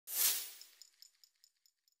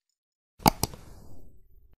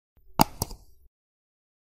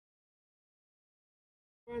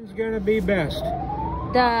One's gonna be best.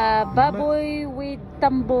 The baboy with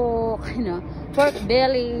tambok, you know, pork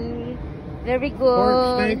belly, very good.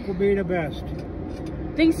 Pork steak will be the best.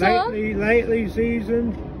 Think so? Lightly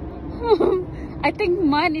seasoned. I think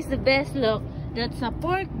mine is the best. Look, that's a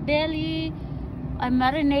pork belly. I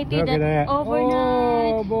marinated that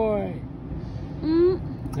overnight. Oh boy!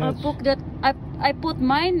 I put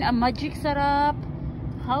mine a magic syrup.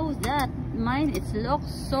 How's that? Mine it looks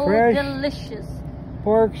so Fresh delicious.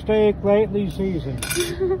 Pork steak, lightly seasoned.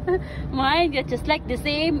 Mine is just like the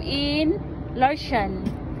same in Larshan.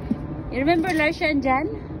 You remember Larshan, Jan?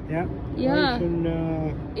 Yeah. Yeah.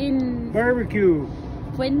 In barbecue.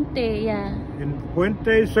 Puente, yeah. In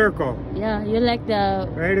Puente Circle. Yeah, you like the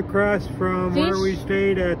right across from fish? Where we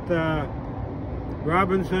stayed at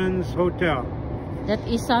Robinson's Hotel. That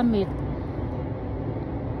is Summit.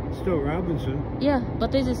 Still Robinson. Yeah,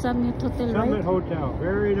 but this is Summit Hotel, Summit right? Hotel.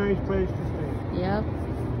 Very nice place to stay. Yeah.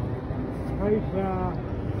 Nice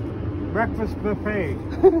breakfast buffet.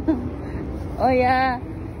 Oh yeah.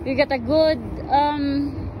 We got a good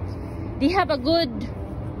they have a good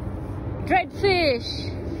dried fish.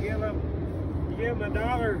 You give them a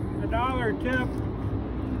dollar tip,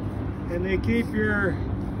 and they keep your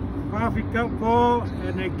coffee cup full,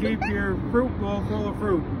 and they keep your fruit bowl full of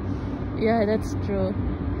fruit. Yeah, that's true.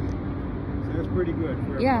 So that's pretty good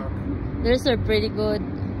for a yeah, buck. those are pretty good.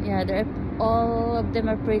 Yeah, all of them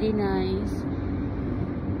are pretty nice.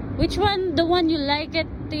 Which one? The one you like it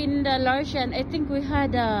in the Larshan? I think we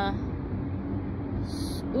had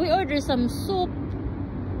we ordered some soup.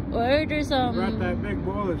 We ordered some. You brought that big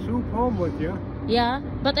bowl of soup home with you. Yeah,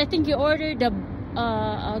 but I think you ordered the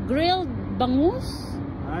grilled bangus.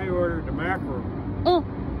 I ordered the mackerel. Oh,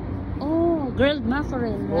 grilled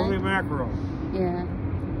mackerel. Right? Only mackerel. Yeah.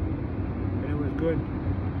 And it was good.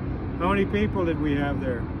 How many people did we have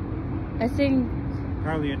there? I think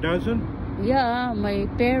probably a dozen. Yeah, my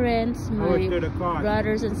parents, How much my did it cost?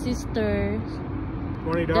 brothers and sisters,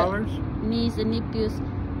 $20. Niece and nephews.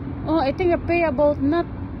 Oh, I think I pay about not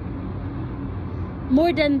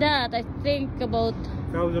more than that. I think about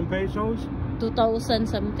 1,000 pesos. 2,000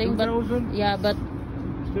 something. 2,000? But yeah, but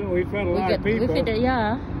still, we fed a lot of people.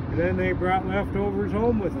 Yeah. And then they brought leftovers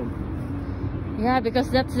home with them. Yeah, because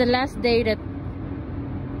that's the last day that.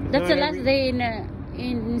 That's the last day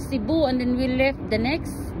in Cebu, and then we left the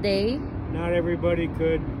next day. Not everybody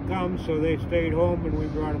could come, so they stayed home, and we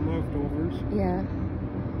brought them leftovers. Yeah.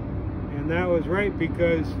 And that was right,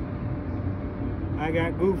 because I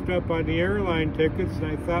got goofed up on the airline tickets, and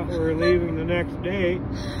I thought we were leaving the next day,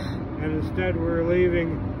 and instead we were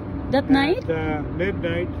leaving that night?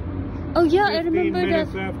 Midnight. Oh yeah, I remember 15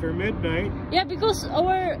 minutes that. after midnight. Yeah, because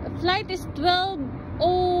our flight is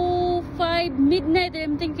 12:05 midnight.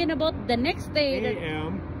 I'm thinking about the next day.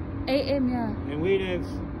 AM. AM, yeah. And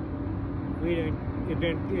it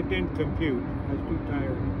didn't compute. I was too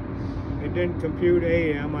tired. It didn't compute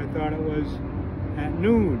AM. I thought it was at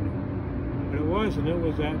noon, but it wasn't. It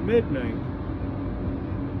was at midnight.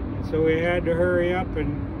 So we had to hurry up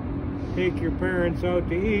and take your parents out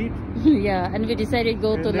to eat. Yeah, and we decided to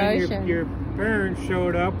go to Larshan. Your parents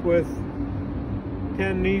showed up with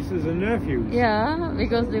 10 nieces and nephews. Yeah,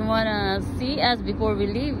 because they wanna see us before we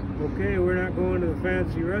leave. Okay, we're not going to the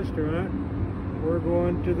fancy restaurant. We're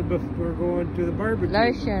going to the barbecue.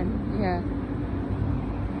 Larshan, yeah.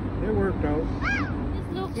 It worked out.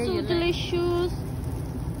 It looks so delicious.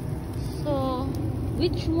 So,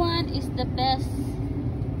 which one is the best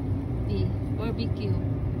barbecue?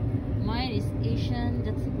 Mine is Asian.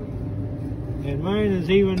 That's good. And mine is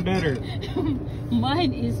even better.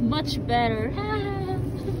 Mine is much better. I'm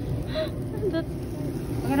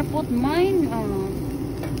gonna put mine on.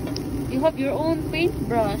 You have your own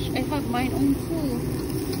paintbrush. I have mine own too.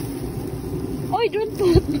 Oh, I don't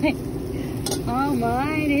put mine. Oh,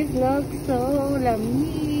 mine looks so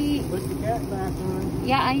yummy. Put the cat back on.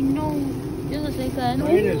 Yeah, I know. Just a second.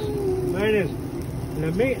 Mine is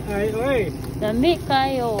lami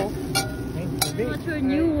kayo. What's your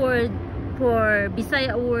new word for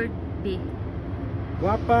Bisaya word?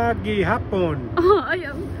 Guapa gihapon. Oh,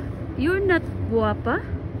 you're not guapa?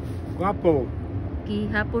 Guapo.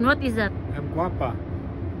 Gihapon. What is that? I'm guapa.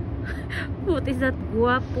 What is that?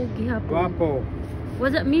 Guapo gihapon. Guapo.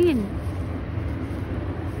 What does that mean?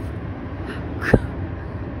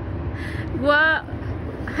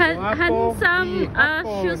 Handsome as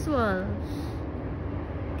usual.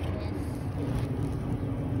 Yes.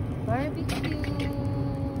 Barbecue.